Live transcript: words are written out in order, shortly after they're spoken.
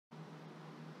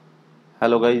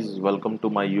Hello guys, welcome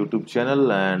to my YouTube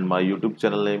channel, and my YouTube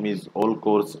channel name is All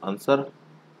Course Answer.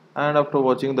 And after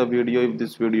watching the video, if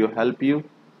this video help you,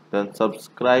 then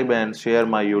subscribe and share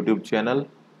my YouTube channel.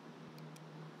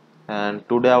 And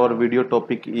today our video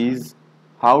topic is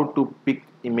how to pick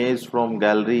image from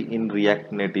gallery in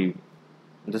React Native.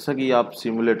 जैसा कि आप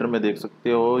simulator में देख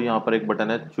सकते हो, यहाँ पर एक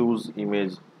बटन है चूज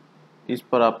इमेज। इस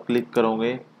पर आप क्लिक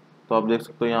करोगे तो आप देख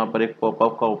सकते हो यहाँ पर एक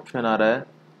पॉपअप का ऑप्शन आ रहा है,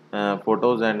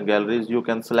 photos and galleries. You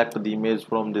can select the image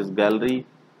from this gallery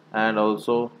and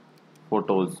also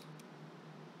photos.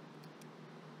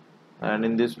 And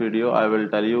in this video I will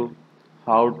tell you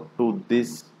how to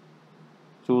this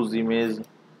choose image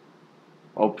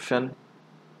option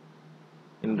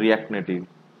in React Native.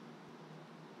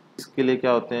 इसके लिए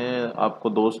क्या होते हैं, आपको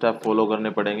दो step follow करने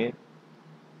पड़ेंगे।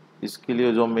 इसके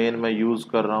लिए जो मेन मैं यूज़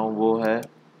कर रहा हूँ वो है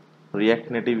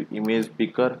React Native इमेज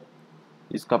पिकर।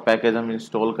 इसका पैकेज हम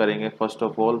इंस्टॉल करेंगे। First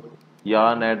of all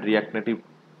yarn add React Native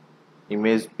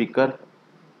image picker,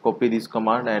 copy this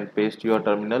command and paste your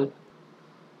terminal,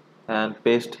 and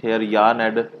paste here yarn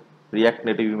add React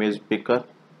Native image picker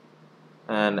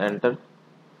and enter.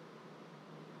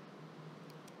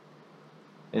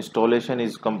 Installation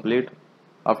is complete.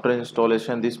 After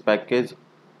installation, this package,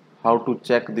 how to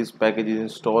check this package is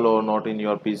installed or not in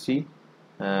your PC,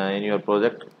 in your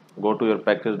project, go to your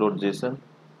package.json,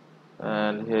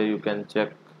 and here you can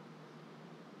check.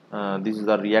 This is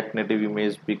the React Native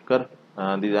image picker,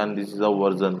 this is the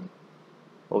version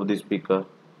of this picker.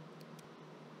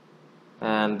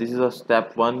 And this is a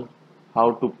step 1,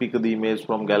 how to pick the image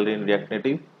from gallery in React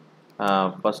Native.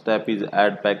 First step is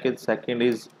add package. Second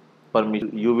is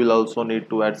permission. You will also need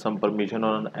to add some permission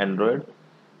on Android.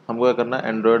 हमको क्या करना है,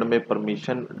 Android में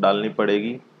permission डालनी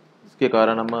पड़ेगी, जिसके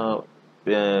कारण हम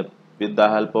with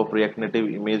the help of react native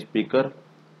image picker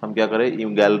हम क्या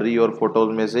करें, गैलरी और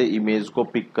फोटोज में से इमेज को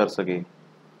पिक कर सके।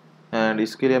 एंड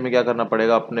इसके लिए हमें क्या करना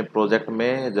पड़ेगा, अपने प्रोजेक्ट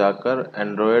में जाकर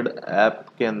एंड्रॉयड ऐप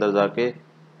के अंदर जाके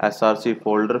src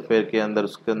फोल्डर, फिर के अंदर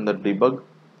उसके अंदर debug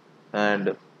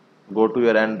and go to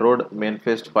your Android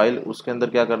मेनफेस्ट file. उसके अंदर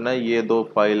क्या करना है, ये दो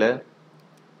फाइल है,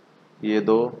 ये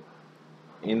दो,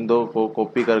 इन दो को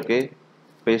कॉपी करके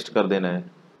पेस्ट कर देना है।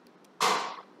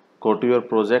 Go to your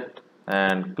project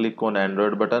and click on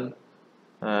Android button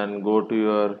and go to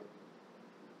your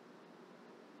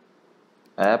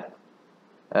app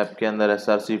के अंदर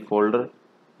src folder,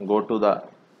 go to the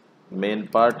main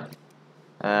part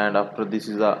and after this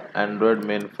is the Android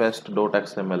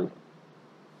manifest.xml।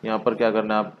 यहाँ पर क्या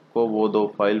करना है, आपको वो दो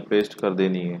फाइल पेस्ट कर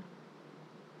देनी है।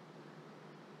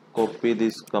 copy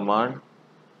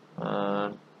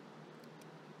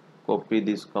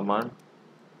this command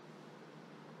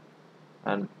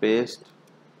and paste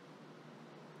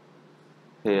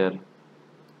here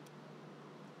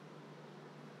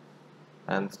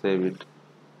and save it.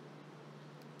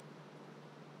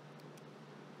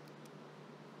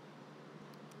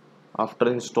 After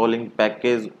installing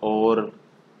package or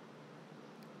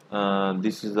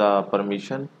this is the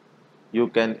permission, you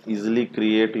can easily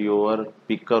create your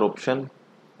picker option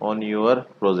on your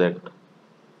project.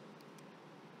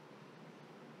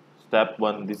 Step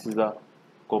 1, this is a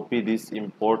copy this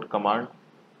import command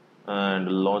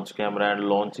and launch camera and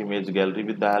launch image gallery.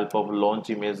 With the help of launch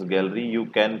image gallery, you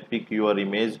can pick your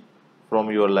image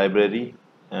from your library,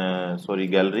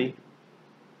 gallery,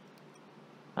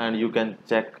 and you can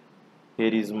check.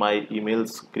 Here is my email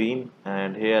screen,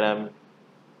 and here I am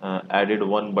added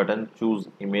one button, choose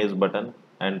image button,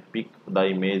 and pick the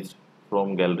image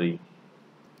from gallery.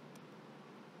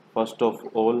 First of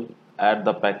all, add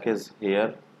the package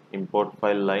here, import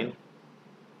file line,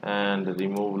 and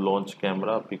remove launch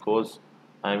camera because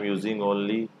I am using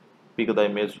only pick the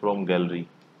image from gallery.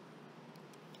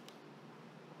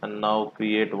 And now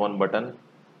create one button.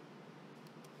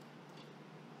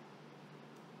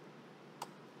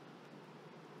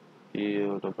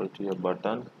 Here a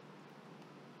button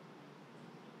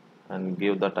and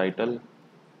give the title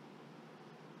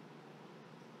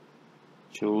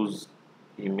choose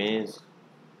image,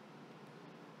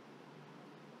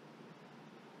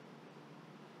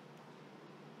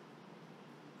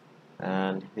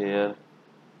 and here,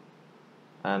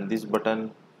 and this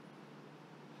button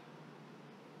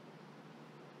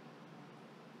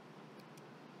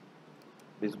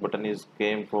is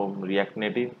came from React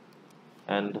Native,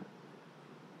 and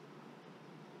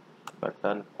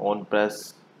button on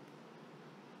press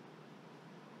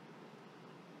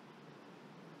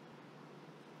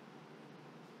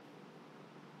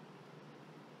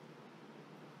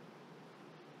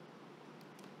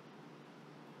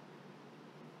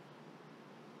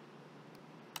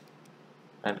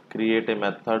and create a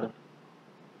method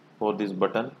for this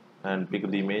button. and pick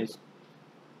the image,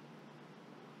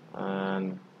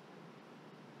 and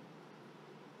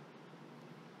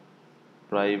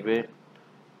private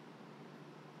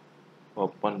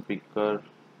open picker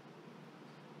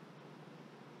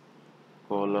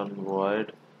colon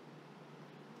void.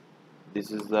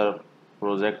 This is the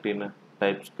project in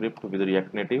TypeScript with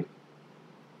React Native.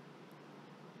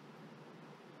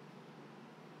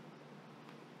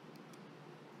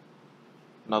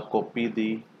 Now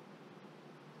copy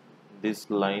this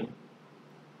line,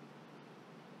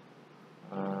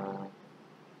 uh,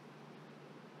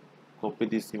 copy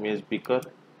this image picker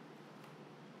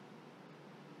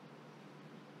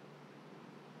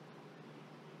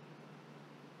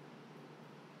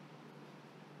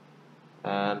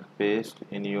and paste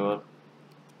in your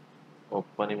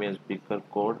open image picker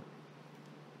code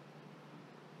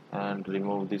and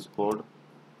remove this code.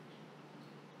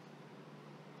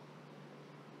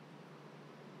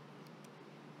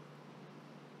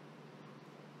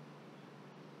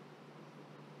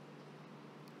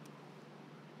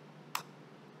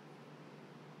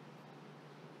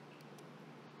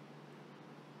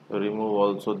 Remove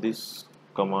also this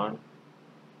command,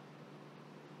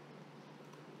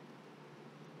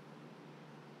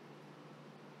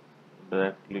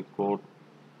 directly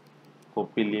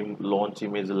copy launch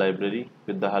image library.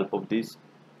 With the help of this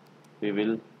we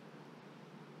will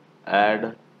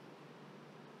add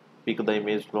pick the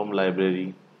image from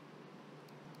library.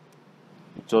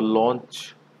 जो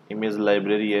launch image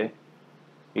library है,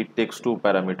 it takes two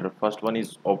parameters. First one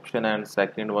is option and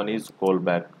second one is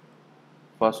callback.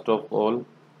 First of all,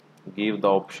 give the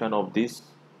option of this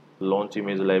launch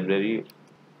image library,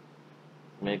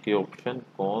 make a option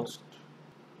const,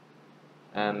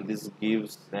 and this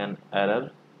gives an error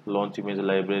launch image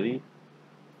library.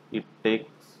 It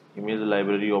takes image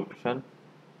library option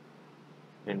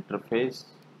interface,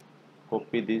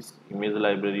 copy this image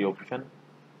library option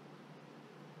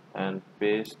and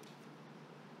paste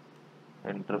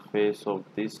interface of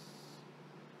this,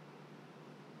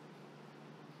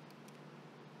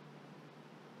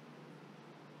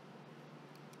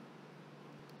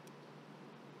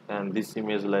 and this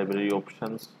image library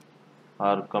options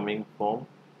are coming from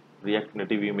React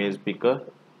Native image picker.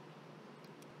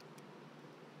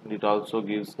 It also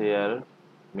gives a error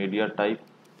media type,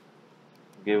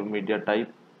 give media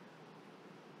type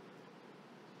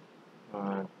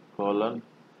colon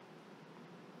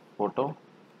photo.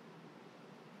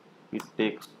 It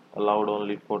takes allowed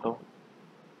only photo,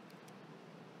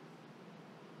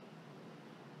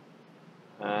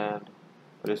 and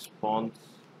response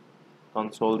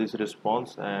console this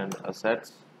response and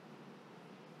assets.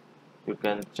 You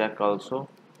can check also.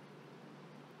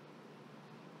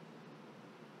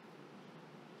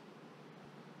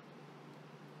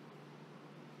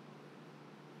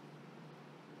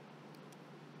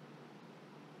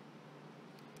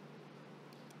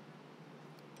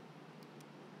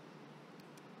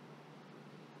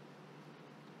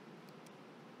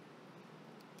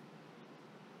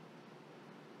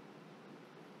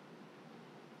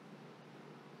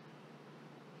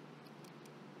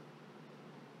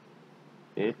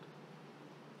 It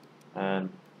and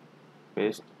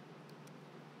paste,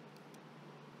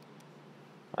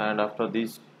 and after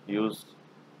this use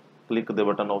click the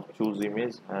button of choose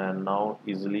image, and now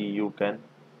easily you can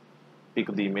pick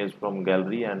the image from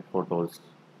gallery and photos.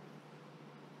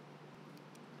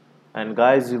 And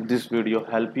guys, if this video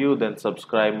help you, then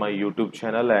subscribe my YouTube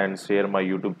channel and share my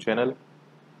YouTube channel.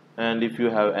 And if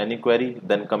you have any query,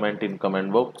 then comment in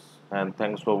comment box. And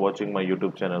thanks for watching my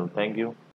YouTube channel. Thank you.